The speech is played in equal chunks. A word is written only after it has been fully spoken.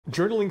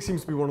Journaling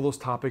seems to be one of those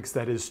topics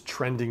that is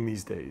trending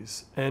these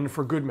days, and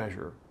for good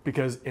measure,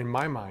 because in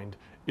my mind,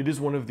 it is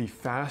one of the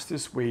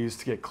fastest ways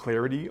to get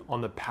clarity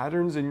on the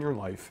patterns in your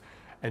life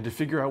and to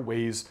figure out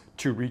ways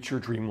to reach your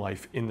dream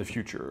life in the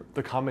future,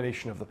 the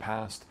combination of the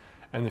past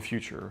and the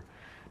future.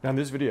 Now in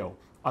this video,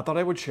 I thought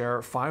I would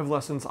share 5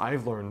 lessons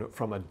I've learned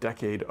from a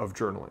decade of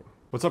journaling.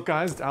 What's up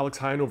guys, it's Alex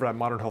Hine over at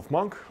Modern Health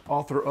Monk,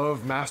 author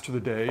of Master the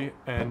Day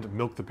and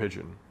Milk the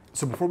Pigeon.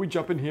 So before we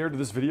jump in here to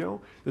this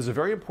video, there's a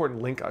very important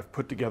link I've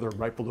put together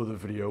right below the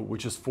video,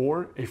 which is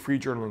for a free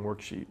journaling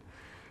worksheet.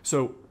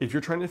 So if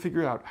you're trying to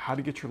figure out how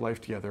to get your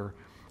life together,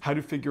 how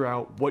to figure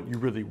out what you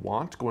really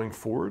want going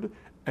forward,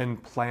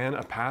 and plan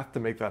a path to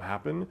make that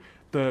happen,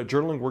 the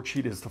journaling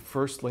worksheet is the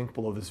first link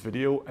below this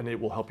video, and it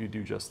will help you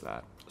do just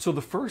that. So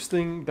the first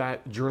thing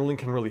that journaling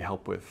can really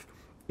help with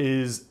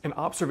is an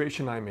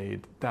observation I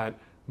made that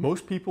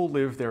most people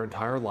live their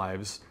entire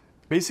lives,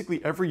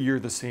 basically every year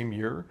the same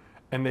year,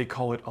 and they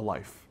call it a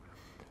life.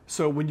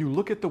 So when you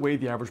look at the way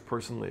the average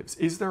person lives,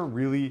 is there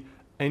really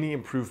any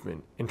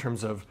improvement in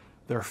terms of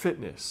their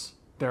fitness,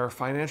 their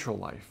financial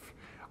life?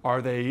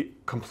 Are they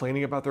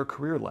complaining about their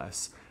career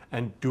less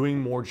and doing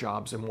more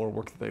jobs and more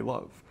work that they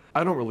love?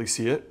 I don't really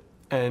see it,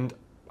 and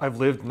I've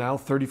lived now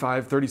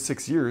 35,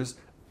 36 years,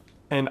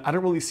 and I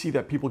don't really see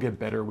that people get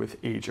better with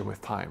age and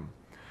with time.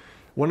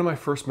 One of my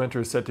first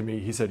mentors said to me,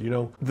 he said,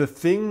 the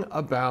thing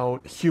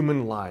about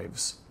human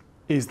lives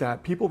is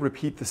that people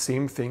repeat the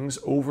same things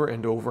over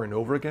and over and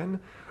over again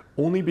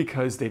only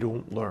because they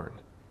don't learn.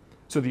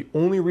 So the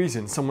only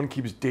reason someone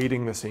keeps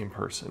dating the same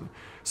person,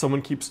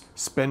 someone keeps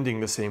spending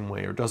the same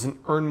way, or doesn't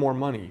earn more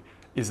money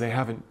is they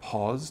haven't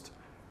paused,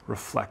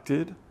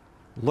 reflected,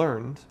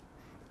 learned,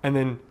 and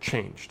then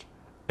changed.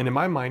 And in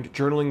my mind,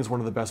 journaling is one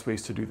of the best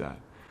ways to do that.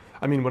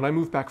 I mean, when I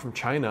moved back from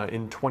China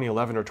in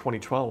 2011 or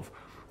 2012,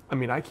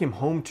 I came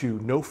home to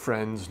no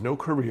friends, no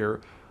career,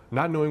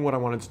 not knowing what I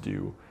wanted to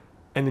do.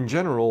 And in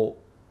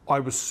general, I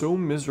was so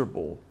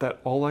miserable that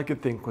all I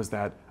could think was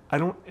that I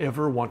don't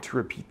ever want to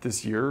repeat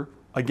this year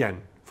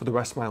again for the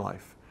rest of my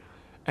life.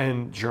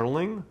 And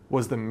journaling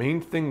was the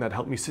main thing that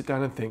helped me sit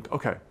down and think,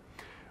 okay,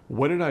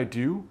 what did I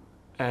do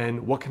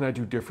and what can I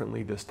do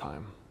differently this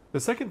time? The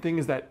second thing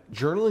is that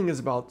journaling is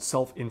about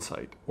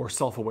self-insight or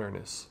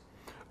self-awareness.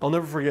 I'll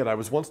never forget, I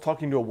was once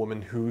talking to a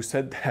woman who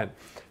said that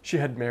she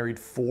had married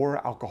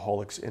 4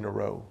 alcoholics in a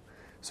row.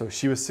 So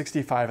she was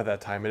 65 at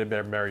that time and had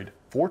been married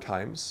 4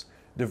 times,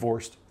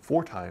 divorced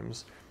 4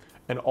 times,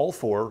 and all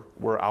 4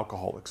 were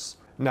alcoholics.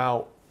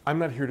 Now, I'm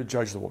not here to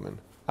judge the woman.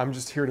 I'm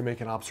just here to make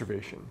an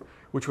observation,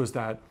 which was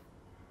that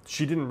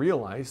she didn't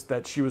realize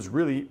that she was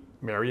really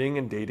marrying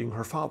and dating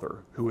her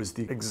father, who was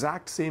the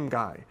exact same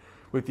guy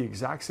with the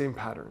exact same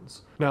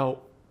patterns. Now,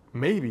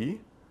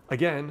 maybe,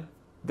 again,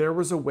 there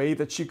was a way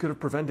that she could have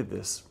prevented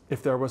this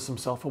if there was some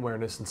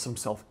self-awareness and some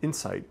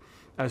self-insight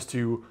as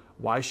to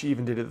why she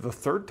even did it the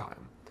 3rd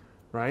time,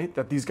 right?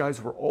 That these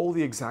guys were all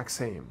the exact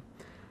same.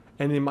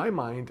 And in my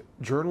mind,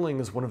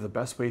 journaling is one of the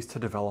best ways to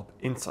develop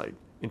insight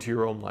into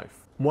your own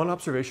life. One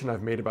observation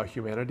I've made about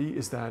humanity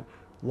is that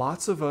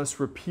lots of us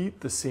repeat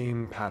the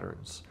same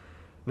patterns.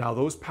 Now,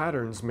 those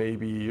patterns may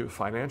be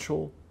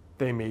financial,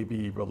 they may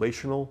be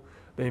relational,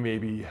 they may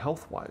be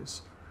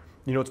health-wise.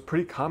 It's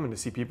pretty common to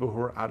see people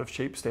who are out of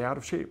shape stay out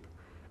of shape.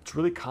 It's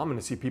really common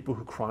to see people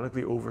who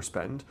chronically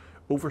overspend,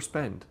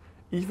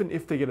 even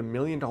if they get $1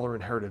 million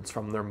inheritance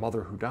from their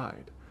mother who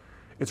died.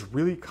 It's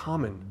really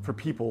common for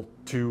people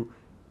to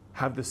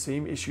have the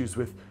same issues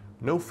with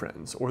no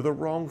friends or the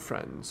wrong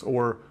friends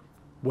or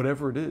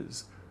whatever it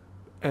is.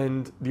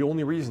 And the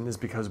only reason is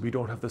because we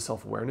don't have the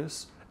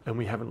self-awareness and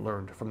we haven't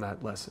learned from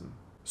that lesson.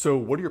 So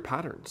what are your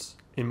patterns?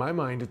 In my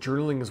mind,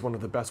 journaling is one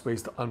of the best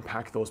ways to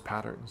unpack those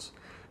patterns.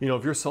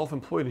 If you're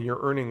self-employed and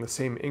you're earning the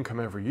same income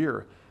every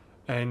year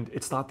and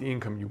it's not the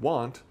income you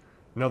want,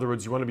 in other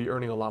words, you want to be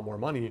earning a lot more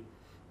money,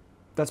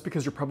 that's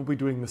because you're probably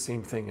doing the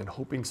same thing and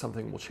hoping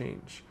something will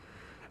change.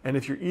 And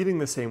if you're eating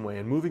the same way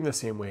and moving the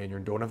same way and you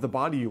don't have the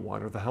body you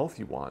want or the health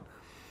you want,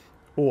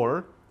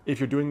 or if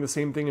you're doing the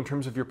same thing in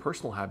terms of your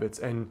personal habits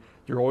and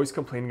you're always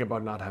complaining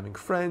about not having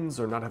friends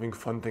or not having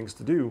fun things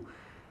to do,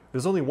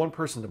 there's only one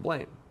person to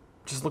blame.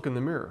 Just look in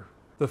the mirror.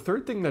 The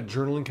third thing that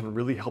journaling can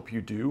really help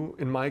you do,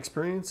 in my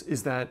experience,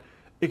 is that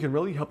it can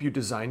really help you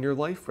design your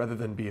life rather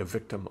than be a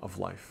victim of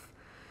life.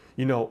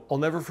 I'll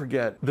never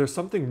forget, there's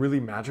something really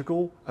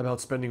magical about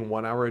spending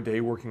 1 hour a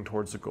day working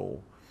towards a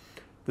goal.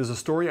 There's a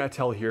story I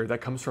tell here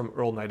that comes from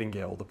Earl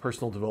Nightingale, the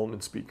personal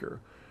development speaker,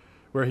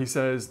 where he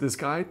says this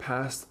guy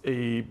passed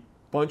a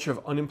bunch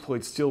of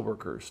unemployed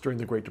steelworkers during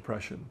the Great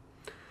Depression.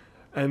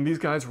 And these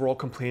guys were all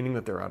complaining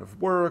that they're out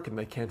of work and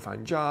they can't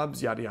find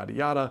jobs, yada, yada,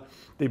 yada.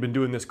 They've been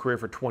doing this career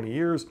for 20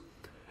 years.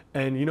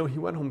 And he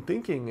went home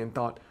thinking and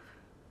thought,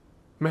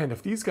 man,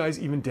 if these guys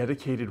even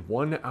dedicated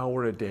 1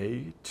 hour a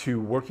day to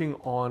working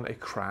on a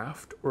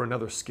craft or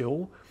another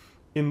skill,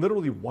 in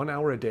literally 1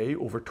 hour a day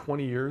over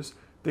 20 years,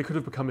 they could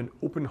have become an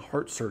open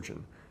heart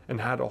surgeon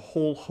and had a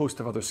whole host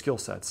of other skill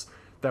sets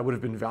that would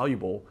have been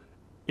valuable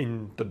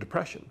in the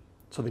Depression.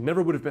 So they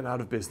never would have been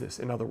out of business,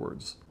 in other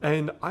words.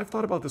 And I've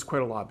thought about this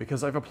quite a lot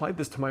because I've applied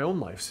this to my own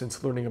life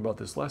since learning about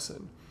this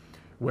lesson.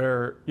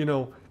 Where,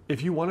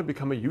 if you want to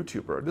become a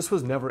YouTuber, this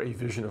was never a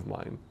vision of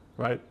mine,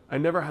 right? I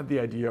never had the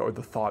idea or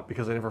the thought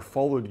because I never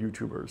followed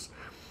YouTubers.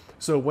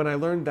 So when I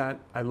learned that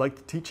I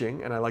liked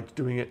teaching and I liked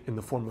doing it in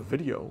the form of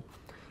video,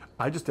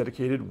 I just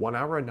dedicated 1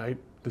 hour a night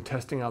to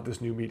testing out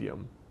this new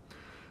medium.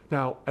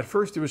 Now, at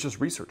first it was just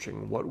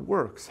researching what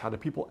works, how do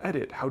people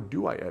edit, how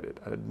do I edit?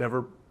 I had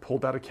never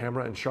pulled out a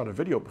camera and shot a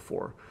video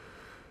before.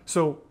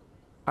 So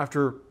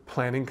after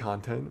planning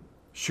content,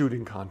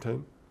 shooting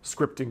content,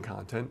 scripting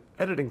content,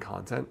 editing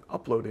content,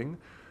 uploading,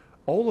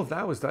 all of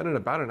that was done in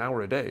about an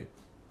hour a day.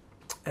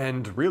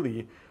 And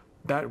really,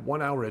 that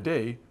 1 hour a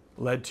day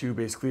led to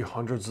basically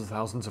hundreds of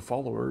thousands of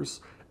followers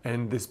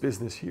and this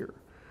business here.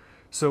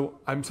 So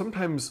I'm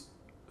sometimes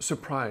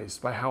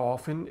surprised by how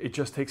often it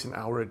just takes an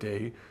hour a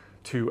day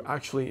to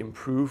actually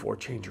improve or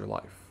change your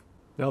life.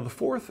 Now, the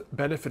fourth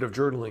benefit of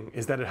journaling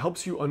is that it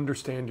helps you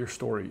understand your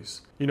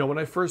stories. When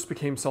I first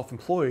became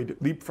self-employed,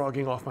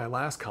 leapfrogging off my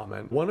last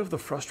comment, one of the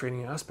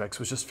frustrating aspects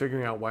was just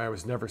figuring out why I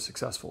was never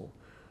successful.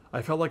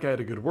 I felt like I had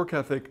a good work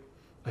ethic,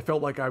 I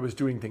felt like I was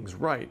doing things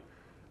right,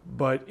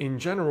 but in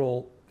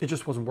general, it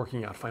just wasn't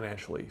working out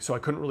financially, so I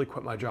couldn't really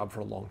quit my job for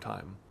a long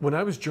time. When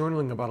I was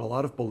journaling about a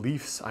lot of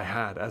beliefs I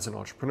had as an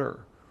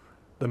entrepreneur,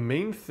 the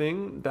main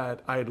thing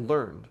that I had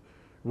learned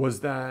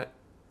was that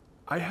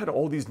I had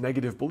all these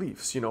negative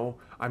beliefs.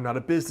 I'm not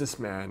a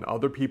businessman.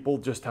 Other people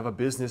just have a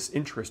business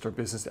interest or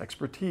business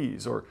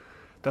expertise, or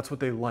that's what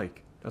they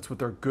like. That's what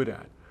they're good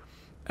at.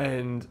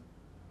 And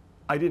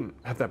I didn't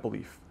have that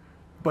belief.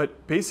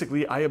 But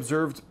basically, I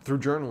observed through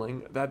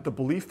journaling that the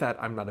belief that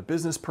I'm not a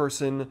business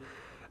person,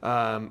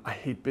 I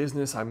hate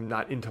business, I'm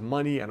not into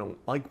money, I don't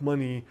like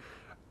money,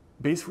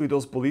 basically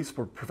those beliefs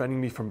were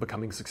preventing me from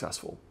becoming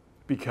successful.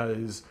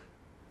 Because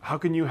how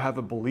can you have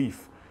a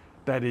belief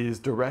that is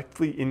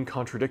directly in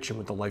contradiction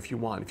with the life you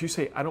want? If you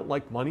say, I don't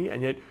like money,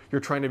 and yet you're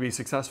trying to be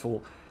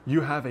successful,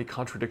 you have a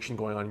contradiction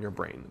going on in your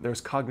brain.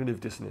 There's cognitive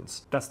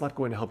dissonance. That's not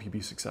going to help you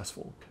be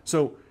successful.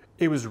 So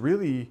it was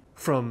really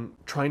from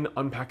trying to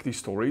unpack these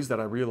stories that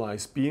I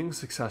realized being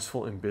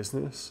successful in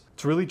business,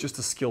 it's really just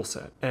a skill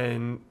set.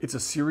 And it's a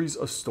series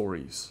of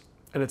stories.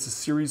 And it's a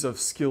series of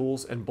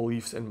skills and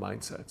beliefs and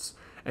mindsets.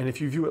 And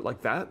if you view it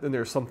like that, then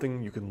there's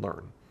something you can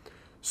learn.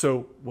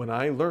 So when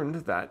I learned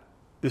that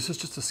this is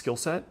just a skill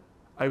set,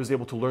 I was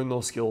able to learn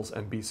those skills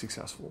and be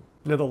successful.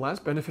 Now, the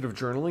last benefit of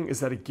journaling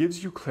is that it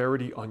gives you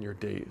clarity on your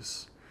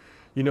days.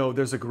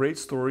 There's a great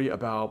story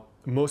about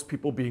most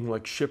people being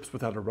like ships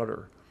without a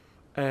rudder.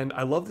 And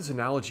I love this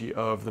analogy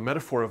of the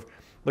metaphor of,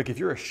 like, if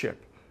you're a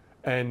ship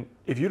and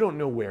if you don't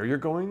know where you're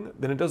going,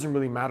 then it doesn't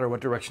really matter what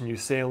direction you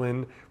sail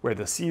in, where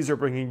the seas are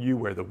bringing you,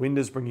 where the wind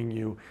is bringing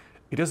you.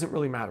 It doesn't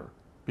really matter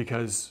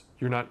because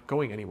you're not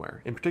going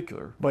anywhere in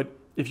particular. But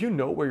if you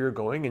know where you're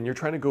going and you're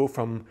trying to go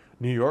from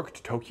New York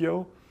to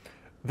Tokyo,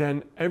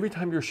 then every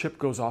time your ship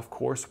goes off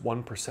course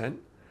 1%,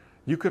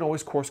 you can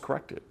always course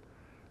correct it.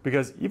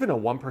 Because even a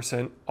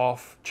 1%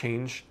 off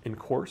change in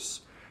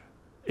course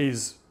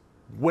is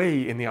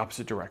way in the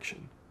opposite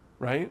direction,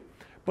 right?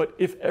 But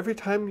if every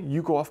time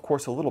you go off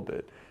course a little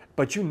bit,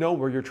 but you know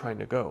where you're trying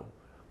to go,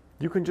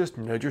 you can just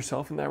nudge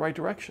yourself in that right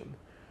direction.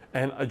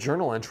 And a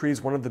journal entry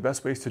is one of the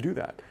best ways to do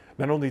that.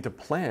 Not only to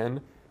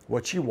plan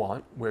what you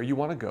want, where you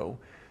want to go,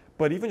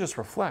 but even just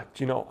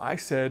reflect. I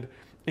said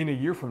in a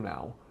year from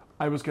now,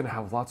 I was going to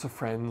have lots of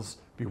friends,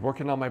 be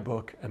working on my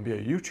book, and be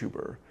a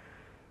YouTuber.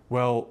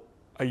 Well,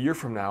 a year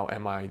from now,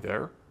 am I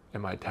there?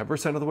 Am I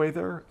 10% of the way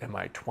there? Am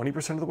I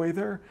 20% of the way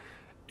there?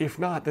 If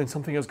not, then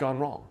something has gone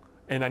wrong.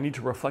 And I need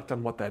to reflect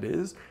on what that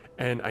is,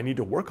 and I need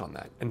to work on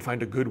that and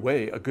find a good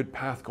way, a good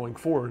path going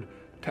forward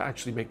to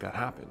actually make that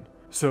happen.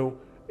 So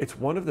it's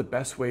one of the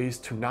best ways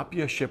to not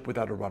be a ship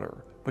without a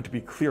rudder, but to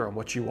be clear on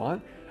what you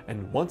want,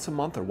 and once a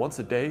month or once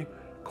a day,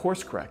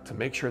 course correct to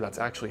make sure that's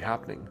actually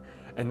happening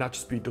and not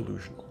just be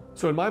delusional.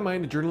 So in my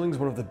mind, journaling is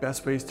one of the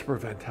best ways to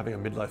prevent having a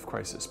midlife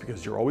crisis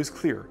because you're always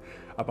clear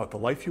about the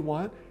life you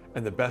want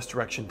and the best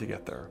direction to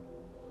get there.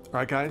 All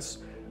right, guys,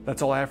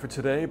 that's all I have for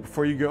today.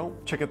 Before you go,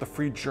 check out the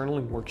free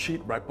journaling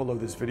worksheet right below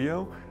this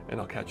video, and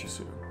I'll catch you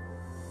soon.